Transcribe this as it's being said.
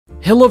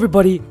Hello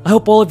everybody, I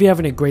hope all of you are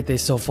having a great day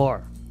so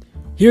far.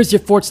 Here's your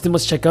fourth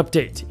stimulus check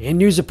update and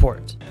news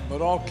report.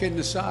 But all kidding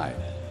aside,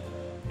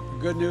 the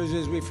good news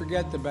is we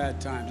forget the bad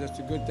times. That's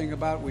the good thing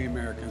about we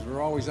Americans. We're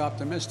always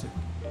optimistic.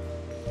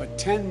 But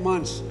 10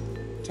 months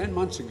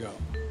ago,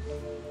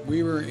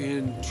 we were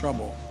in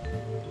trouble.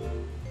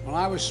 When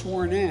I was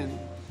sworn in,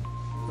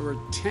 there were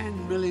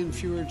 10 million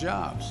fewer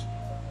jobs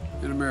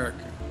in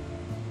America,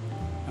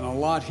 and a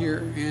lot here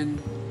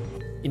in.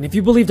 And if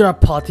you believe that our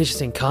politicians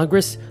in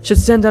Congress should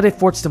send out a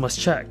fourth stimulus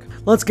check,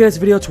 let's get this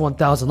video to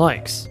 1,000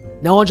 likes.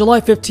 Now on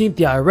July 15th,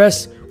 the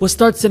IRS will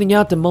start sending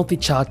out the monthly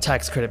child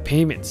tax credit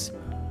payments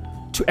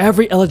to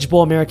every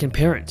eligible American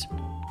parent.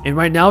 And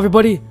right now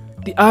everybody,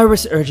 the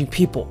IRS is urging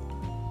people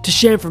to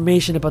share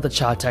information about the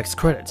child tax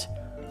credit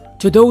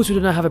to those who do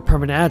not have a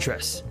permanent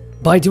address.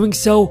 By doing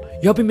so,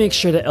 you help make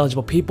sure that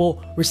eligible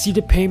people receive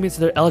the payments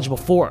they're eligible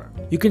for.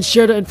 You can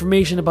share the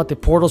information about the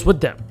portals with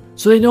them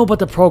so they know about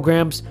the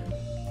programs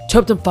to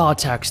help them file a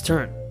tax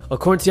return.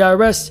 According to the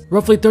IRS,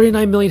 roughly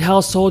 39 million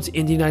households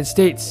in the United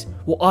States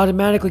will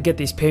automatically get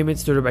these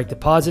payments through direct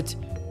deposit,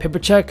 paper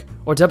check,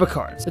 or debit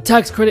cards. The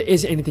tax credit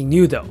isn't anything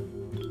new though.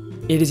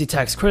 It is a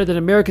tax credit that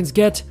Americans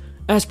get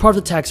as part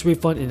of the tax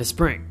refund in the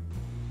spring.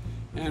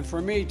 And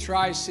for me,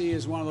 Tri-C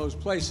is one of those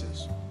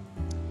places.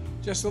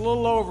 Just a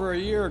little over a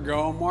year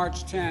ago,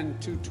 March 10,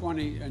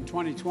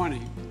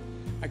 2020,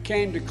 I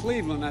came to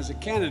Cleveland as a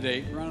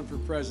candidate running for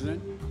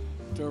president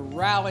to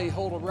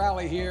hold a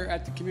rally here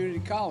at the community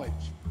college.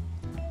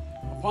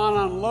 Upon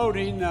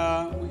unloading,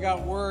 we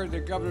got word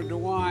that Governor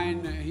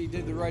DeWine, he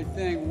did the right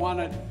thing,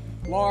 wanted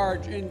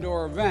large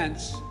indoor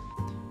events.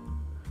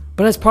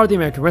 But as part of the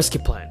American Rescue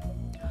Plan,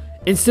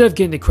 instead of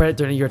getting the credit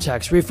during a year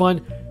tax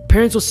refund,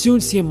 parents will soon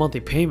see a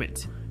monthly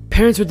payment.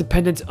 Parents with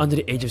dependents under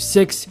the age of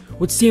 6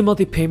 would see a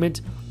monthly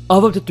payment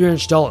of up to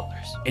 $300.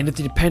 And if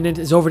the dependent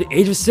is over the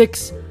age of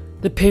 6,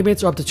 the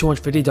payments are up to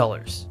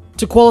 $250.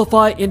 To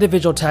qualify,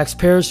 individual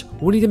taxpayers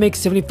will need to make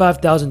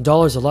 $75,000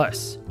 or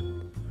less.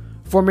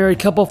 For a married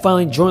couple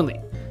filing jointly,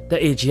 the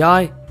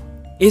AGI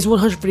is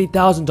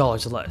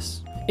 $150,000 or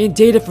less. And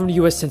data from the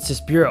US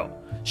Census Bureau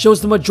shows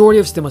the majority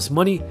of stimulus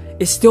money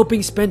is still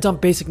being spent on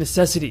basic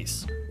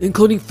necessities,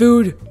 including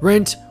food,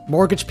 rent,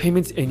 mortgage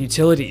payments, and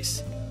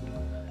utilities.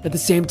 At the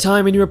same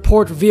time, a new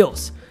report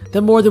reveals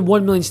that more than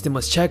 1 million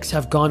stimulus checks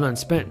have gone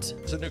unspent.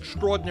 It's an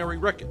extraordinary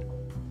record.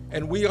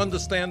 And we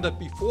understand that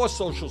before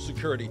Social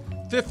Security,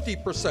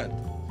 50%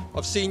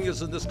 of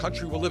seniors in this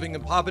country were living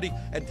in poverty,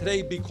 and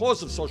today,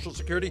 because of Social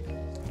Security,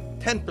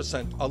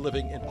 10% are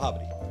living in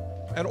poverty.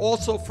 And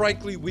also,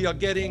 frankly, we are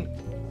getting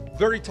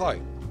very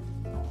tired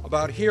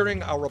about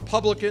hearing our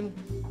Republican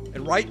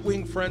and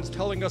right-wing friends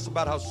telling us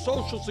about how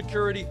Social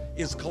Security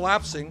is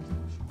collapsing,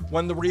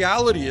 when the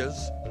reality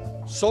is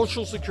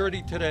Social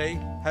Security today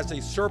has a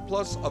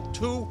surplus of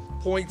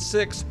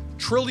 $2.6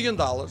 trillion.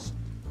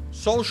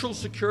 Social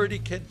Security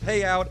can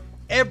pay out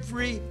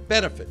every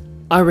benefit.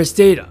 IRS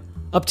data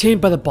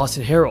obtained by the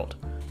Boston Herald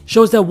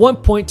shows that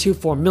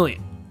 1.24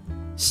 million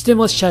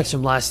stimulus checks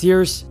from last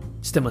year's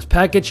stimulus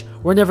package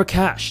were never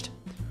cashed.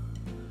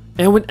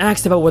 And when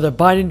asked about whether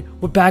Biden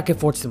would back a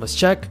fourth stimulus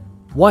check,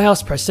 White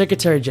House Press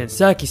Secretary Jen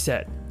Psaki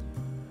said,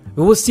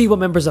 "We will see what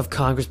members of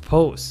Congress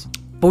propose.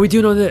 But we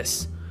do know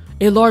this: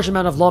 a large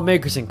amount of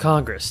lawmakers in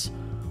Congress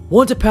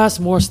want to pass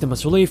more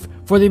stimulus relief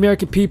for the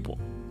American people."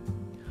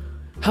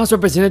 House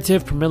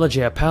Representative Pramila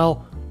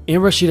Jayapal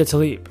and Rashida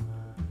Tlaib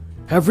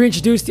have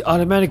reintroduced the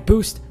automatic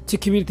boost to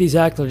Communities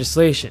Act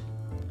legislation,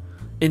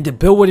 and the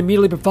bill would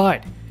immediately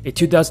provide a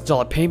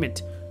 $2,000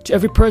 payment to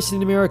every person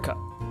in America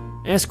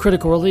as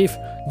critical relief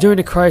during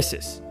the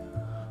crisis,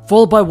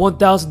 followed by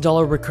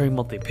 $1,000 recurring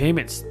monthly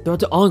payments throughout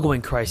the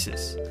ongoing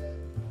crisis.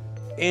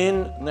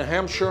 In New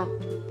Hampshire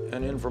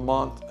and in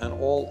Vermont and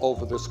all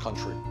over this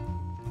country,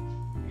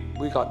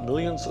 we got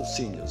millions of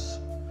seniors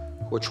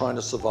who are trying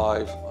to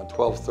survive on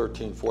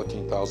 $12,000,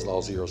 $13,000,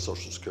 $14,000 a year of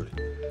Social Security.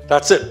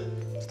 That's it.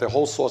 It's their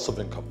whole source of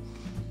income.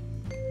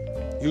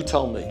 You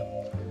tell me.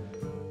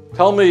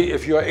 Tell me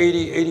if you're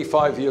 80,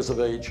 85 years of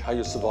age, how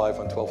you survive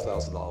on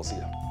 $12,000 a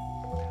year.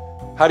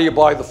 How do you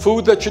buy the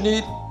food that you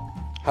need?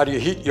 How do you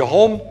heat your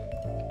home?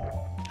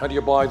 How do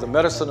you buy the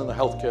medicine and the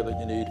health care that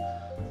you need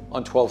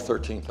on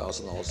 $12,000,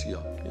 $13,000 a year?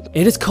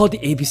 It is called the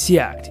ABC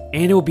Act,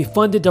 and it will be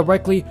funded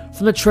directly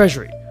from the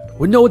Treasury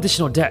with no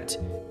additional debt,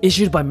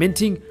 issued by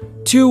minting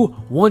 2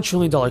 $1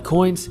 trillion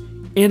coins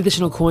and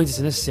additional coins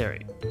as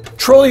necessary. $1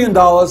 trillion.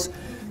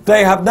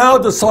 They have now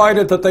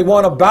decided that they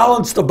want to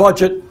balance the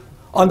budget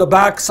on the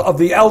backs of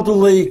the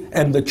elderly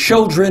and the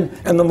children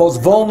and the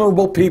most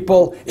vulnerable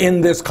people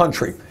in this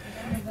country.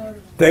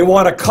 They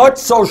want to cut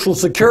Social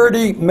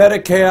Security,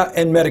 Medicare,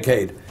 and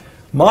Medicaid.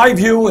 My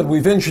view, and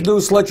we've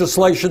introduced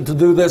legislation to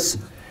do this,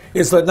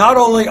 is that not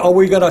only are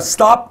we going to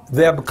stop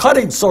them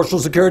cutting Social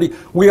Security,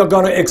 we are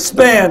going to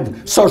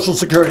expand Social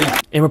Security.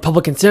 And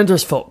Republican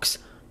senators, folks,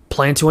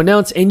 plan to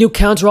announce a new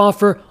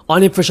counteroffer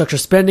on infrastructure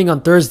spending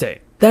on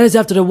Thursday. That is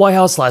after the White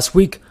House last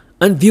week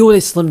unveiled a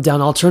slimmed-down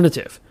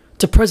alternative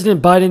to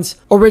President Biden's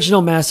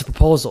original massive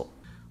proposal.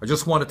 I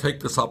just want to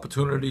take this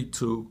opportunity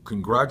to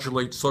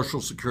congratulate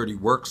Social Security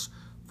Works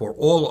for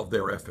all of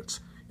their efforts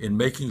in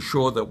making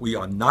sure that we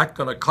are not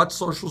going to cut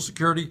Social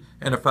Security,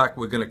 and in fact,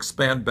 we're going to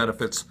expand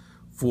benefits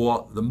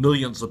for the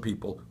millions of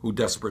people who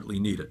desperately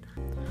need it.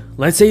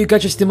 Let's say you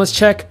got your stimulus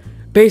check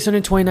based on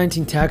your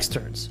 2019 tax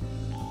returns,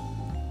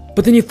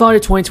 but then you filed your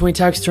 2020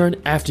 tax return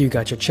after you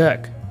got your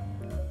check.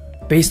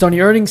 Based on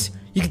your earnings,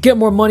 you could get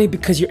more money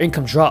because your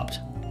income dropped.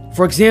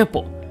 For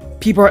example,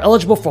 people are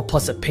eligible for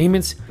plus-up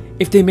payments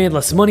if they made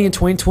less money in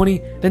 2020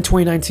 than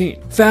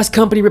 2019. Fast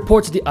Company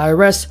reports that the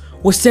IRS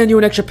will send you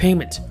an extra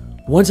payment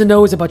once it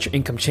knows about your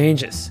income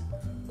changes.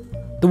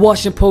 The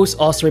Washington Post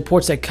also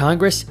reports that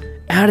Congress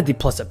added the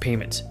plus-up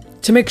payment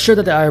to make sure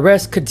that the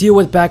IRS could deal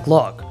with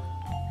backlog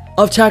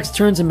of tax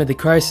returns amid the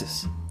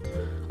crisis.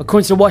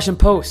 According to the Washington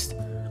Post,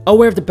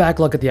 aware of the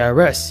backlog at the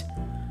IRS,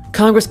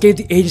 Congress gave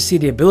the agency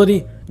the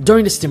ability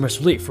during the stimulus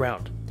relief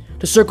round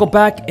to circle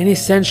back and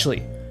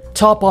essentially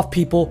top off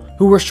people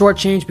who were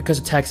shortchanged because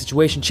the tax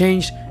situation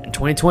changed in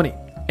 2020.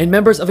 And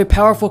members of a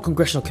powerful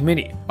congressional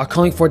committee are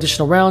calling for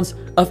additional rounds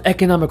of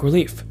economic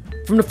relief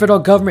from the federal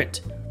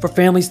government for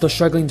families still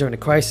struggling during the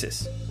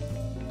crisis.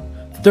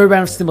 The third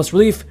round of stimulus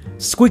relief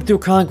squeaked through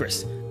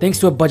Congress thanks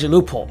to a budget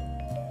loophole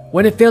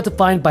when it failed to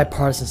find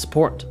bipartisan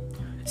support.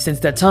 Since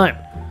that time,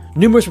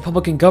 numerous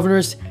Republican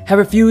governors have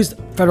refused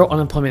federal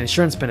unemployment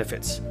insurance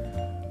benefits,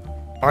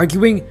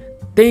 arguing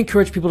they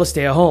encourage people to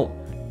stay at home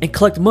and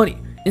collect money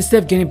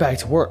instead of getting back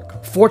to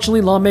work. Fortunately,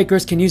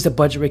 lawmakers can use the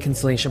budget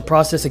reconciliation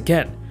process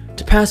again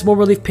to pass more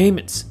relief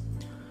payments.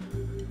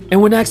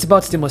 And when asked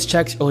about stimulus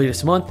checks earlier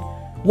this month,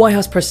 White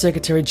House Press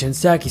Secretary Jen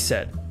Psaki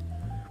said,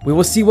 "We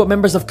will see what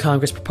members of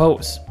Congress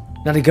propose."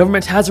 Now, the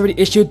government has already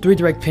issued 3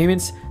 direct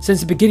payments since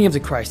the beginning of the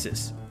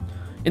crisis.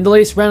 In the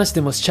latest round of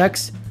stimulus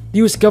checks, the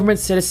U.S. government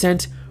said it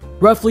sent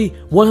roughly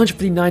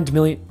 159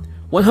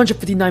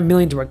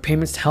 million direct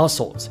payments to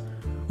households,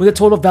 with a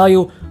total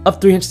value of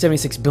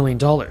 $376 billion.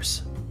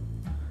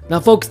 Now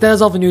folks, that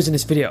is all the news in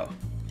this video.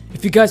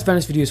 If you guys found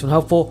this video useful and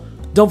helpful,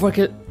 do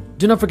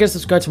not forget to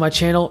subscribe to my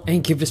channel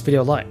and give this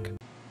video a like.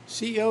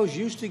 CEOs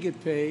used to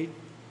get paid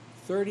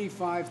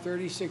 35,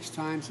 36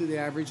 times to the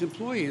average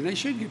employee, and they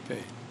should get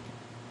paid.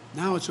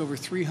 Now it's over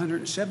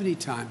 370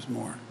 times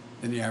more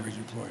than the average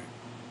employee.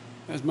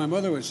 As my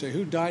mother would say,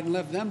 who died and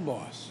left them,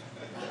 boss?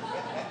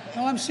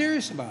 No, I'm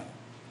serious about it.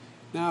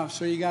 Now,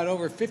 so you got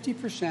over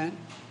 50%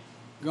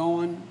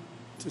 going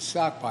to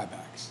stock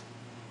buybacks.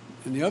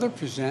 And the other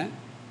percent,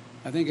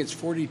 I think it's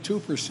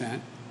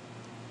 42%.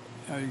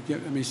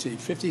 Let me see,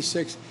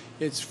 56,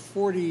 it's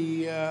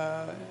 40,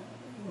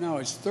 no,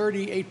 it's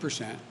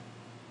 38%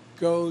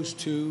 goes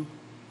to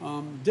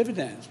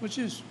dividends, which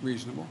is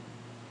reasonable.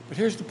 But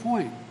here's the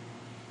point.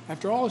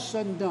 After all is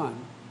said and done,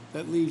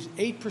 that leaves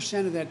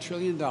 8% of that $1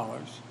 trillion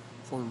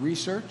for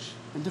research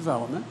and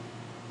development,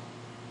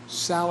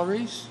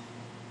 salaries,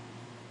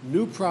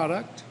 new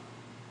product,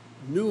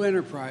 new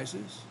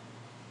enterprises,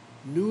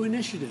 new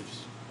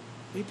initiatives,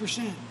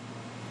 8%.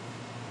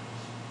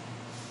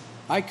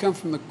 I come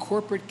from the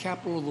corporate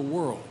capital of the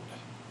world.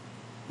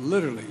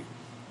 Literally,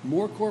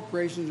 more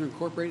corporations are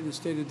incorporated in the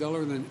state of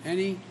Delaware than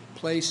any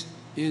place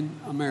in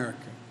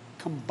America.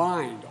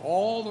 Combined,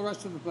 all the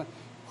rest of the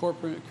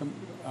corporate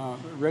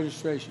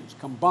registrations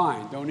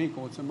combined don't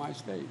equal what's in my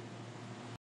state.